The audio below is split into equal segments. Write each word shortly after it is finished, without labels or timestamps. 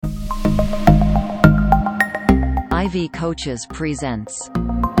Ivy Coaches presents.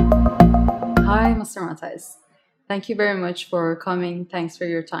 Hi, Mr. Matthijs. Thank you very much for coming. Thanks for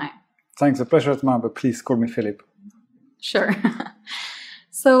your time. Thanks, a pleasure, Atma, but please call me Philip. Sure.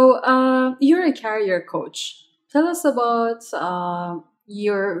 So, you're a career coach. Tell us about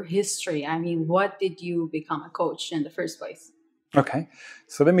your history. I mean, what did you become a coach in the first place? Okay,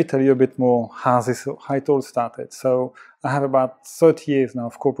 so let me tell you a bit more how it all started. So I have about 30 years now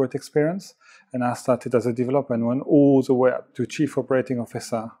of corporate experience, and I started as a developer and went all the way up to Chief Operating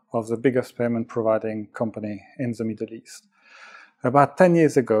Officer of the biggest payment providing company in the Middle East. About 10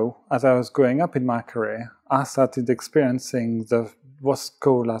 years ago, as I was growing up in my career, I started experiencing what's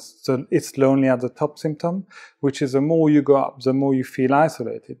called as it's lonely at the top symptom, which is the more you go up, the more you feel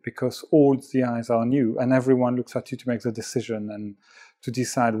isolated because all the eyes are on you and everyone looks at you to make the decision and to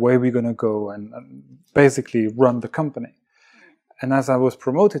decide where we're going to go and basically run the company. And as I was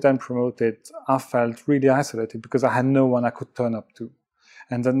promoted, I felt really isolated because I had no one I could turn up to.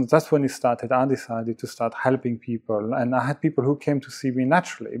 And then that's when it started. I decided to start helping people. And I had people who came to see me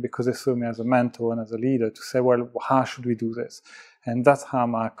naturally because they saw me as a mentor and as a leader to say, well, how should we do this? And that's how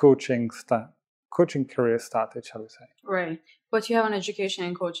my coaching career started, shall we say. Right. But you have an education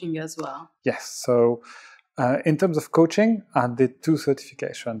in coaching as well. Yes. So in terms of coaching, I did 2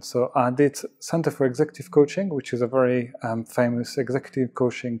 certifications. So I did Center for Executive Coaching, which is a very famous executive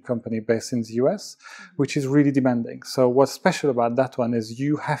coaching company based in the US, which is really demanding. So what's special about that one is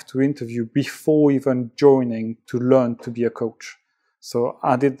you have to interview before even joining to learn to be a coach. So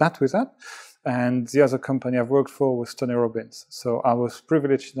I did that with that. And the other company I've worked for was Tony Robbins. So I was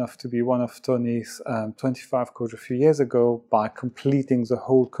privileged enough to be one of Tony's 25 coaches a few years ago by completing the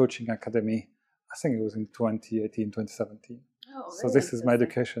whole coaching academy. I think it was in 2018, 2017. Oh, so this is my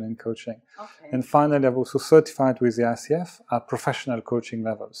education in coaching. Okay. And finally, I've also certified with the ICF at professional coaching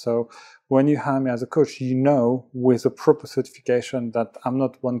level. So when you hire me as a coach, you know with a proper certification that I'm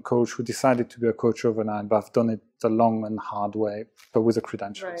not one coach who decided to be a coach overnight, but I've done it the long and hard way, but with the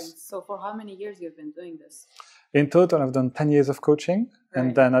credentials. Right. So for how many years you've been doing this? In total, I've done 10 years of coaching. Right.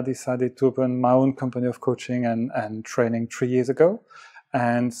 And then I decided to open my own company of coaching and training 3 years ago.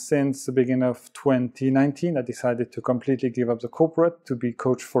 And since the beginning of 2019, I decided to completely give up the corporate to be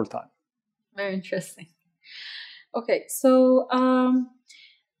coach full-time. Very interesting. Okay, so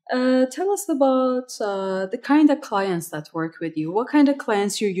tell us about the kind of clients that work with you. What kind of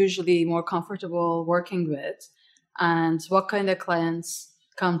clients you're usually more comfortable working with, and what kind of clients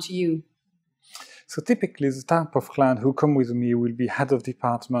come to you? So typically the type of client who come with me will be head of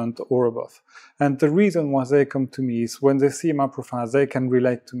department or above. And the reason why they come to me is when they see my profile, they can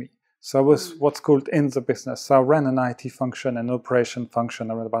relate to me. So I was what's called in the business. So I ran an IT function, an operation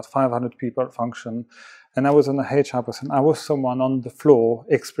function, I ran about 500 people function. And I was an HR person. I was someone on the floor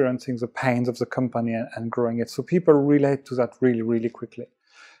experiencing the pains of the company and growing it. So people relate to that really, really quickly.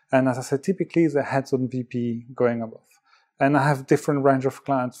 And as I said, typically the heads on VP going above. And I have different range of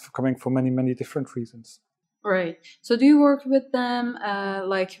clients coming for many, many different reasons. Right. So do you work with them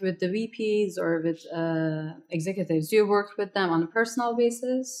like with the VPs or with executives? Do you work with them on a personal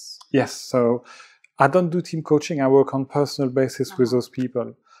basis? Yes. So I don't do team coaching. I work on personal basis with those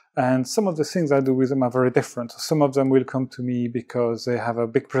people. And some of the things I do with them are very different. Some of them will come to me because they have a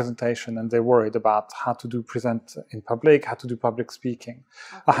big presentation and they're worried about how to present in public, how to do public speaking.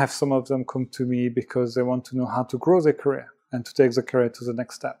 Okay. I have some of them come to me because they want to know how to grow their career and to take the career to the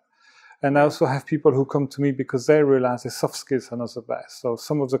next step. And I also have people who come to me because they realize their soft skills are not the best. So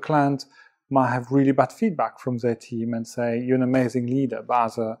some of the clients might have really bad feedback from their team and say, you're an amazing leader,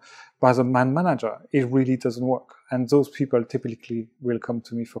 but as a man manager, it really doesn't work. And those people typically will come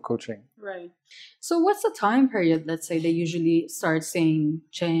to me for coaching. Right. So what's the time period, let's say, they usually start seeing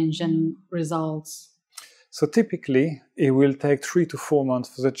change and results? So typically, it will take 3 to 4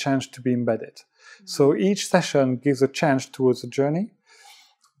 months for the change to be embedded. Mm-hmm. So each session gives a change towards the journey.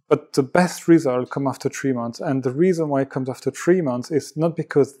 But the best result come after 3 months. And the reason why it comes after 3 months is not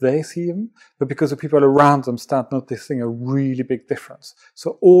because they see them, but because the people around them start noticing a really big difference.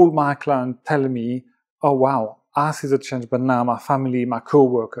 So all my clients tell me, oh, wow, I see the change, but now my family, my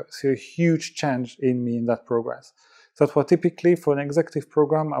co-workers see a huge change in me in that progress. So that's why typically for an executive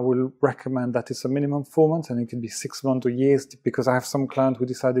program, I will recommend that it's a minimum 4 months, and it can be 6 months or years, because I have some clients who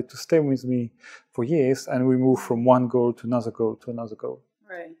decided to stay with me for years, and we move from one goal to another goal to another goal.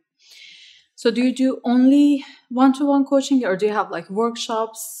 Right. So do you do only one-to-one coaching, or do you have like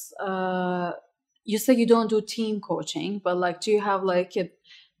workshops? You say you don't do team coaching, but like, do you have like a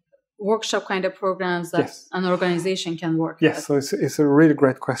workshop kind of programs that an organization can work with? Yes, so it's a really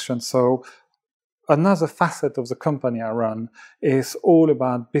great question. So another facet of the company I run is all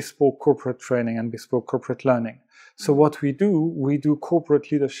about bespoke corporate training and bespoke corporate learning. So what we do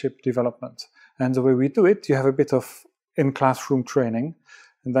corporate leadership development. And the way we do it, you have a bit of in-classroom training,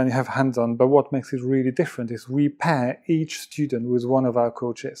 and then you have hands-on. But what makes it really different is we pair each student with one of our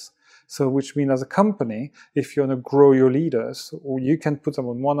coaches. So which means as a company, if you want to grow your leaders, you can put them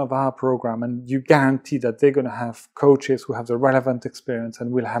on one of our program and you guarantee that they're going to have coaches who have the relevant experience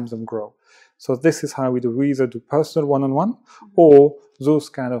and will help them grow. So this is how we do. We either do personal one-on-one or those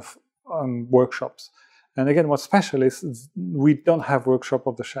kind of workshops. And again, what's special is we don't have workshop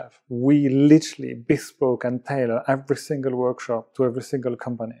off the shelf. We literally bespoke and tailor every single workshop to every single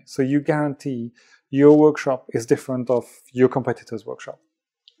company. So you guarantee your workshop is different of your competitor's workshop.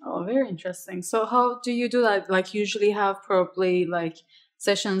 Oh, very interesting. So how do you do that? Like usually have probably like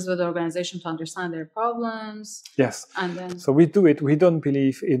sessions with the organization to understand their problems? Yes. And then so we do it. We don't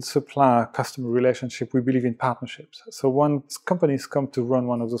believe in supplier-customer relationship. We believe in partnerships. So once companies come to run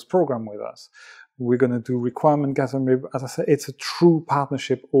one of those programs with us, we're going to do requirement gathering. As I said, it's a true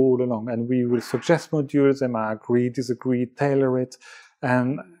partnership all along. And we will suggest modules, they might agree, disagree, tailor it.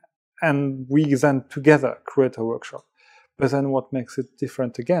 And we then together create a workshop. But then what makes it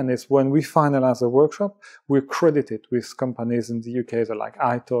different again is when we finalize a workshop, we're credited with companies in the UK that are like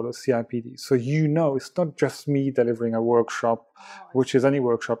ITOL or CIPD. So it's not just me delivering a workshop, which is any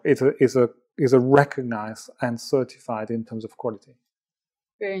workshop. It is a recognized and certified in terms of quality.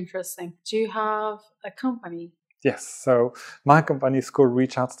 Very interesting. Do you have a company? Yes. So my company is called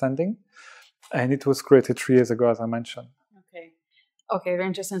Reach Outstanding, and it was created 3 years ago, as I mentioned. Okay, very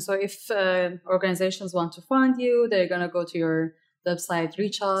interesting. So if organizations want to find you, they're going to go to your website,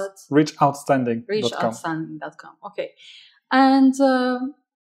 reachoutstanding.com. reachoutstanding.com. Okay. And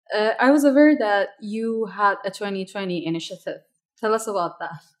I was aware that you had a 2020 initiative. Tell us about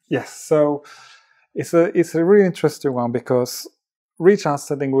that. Yes. So it's a really interesting one because Reach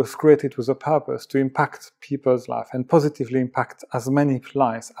Outstanding was created with a purpose to impact people's life and positively impact as many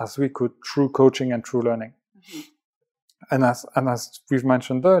lives as we could through coaching and through learning. Mm-hmm. And as we've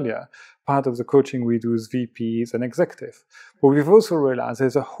mentioned earlier, part of the coaching we do is VPs and executive. But we've also realized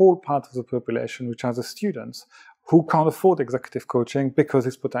there's a whole part of the population, which are the students, who can't afford executive coaching because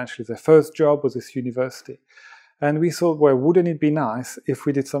it's potentially their first job or this university. And we thought, well, wouldn't it be nice if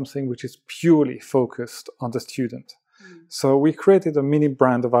we did something which is purely focused on the student? So we created a mini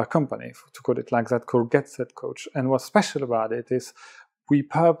brand of our company, to call it like that, called Get Set Coach. And what's special about it is we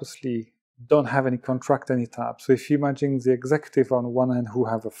purposely don't have any contract any type. So if you imagine the executive on one hand who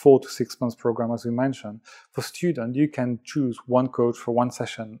have a 4 to 6 months program, as we mentioned, for student, you can choose one coach for one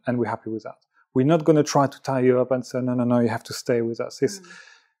session and we're happy with that. We're not going to try to tie you up and say, no, you have to stay with us.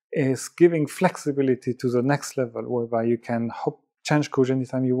 It's giving flexibility to the next level whereby you can change coach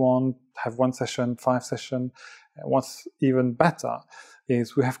anytime you want, have 1 session, 5 sessions. What's even better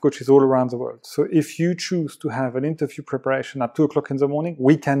is we have coaches all around the world. So if you choose to have an interview preparation at 2 o'clock in the morning,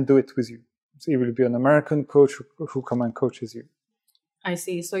 we can do it with you. So it will be an American coach who come and coaches you. I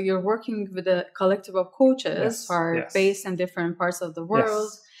see. So you're working with a collective of coaches who are based in different parts of the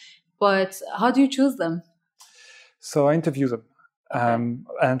world. Yes. But how do you choose them? So I interview them. Okay.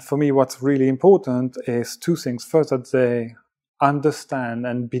 And for me, what's really important is 2 things. First, that they understand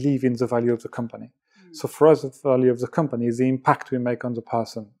and believe in the value of the company. So for us, the value of the company is the impact we make on the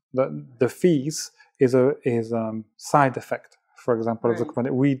person. The fees is a side effect, for example, of the company.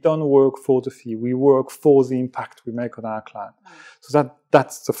 We don't work for the fee. We work for the impact we make on our client. So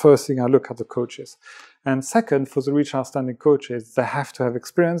that's the first thing I look at the coaches. And second, for the Reach Outstanding coaches, they have to have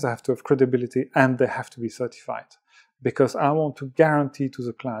experience, they have to have credibility, and they have to be certified. Because I want to guarantee to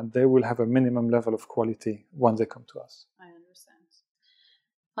the client they will have a minimum level of quality when they come to us.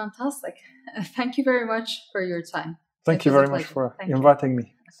 Fantastic. Thank you very much for your time. Thank you very much for inviting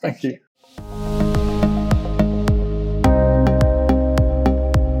me. Thank you.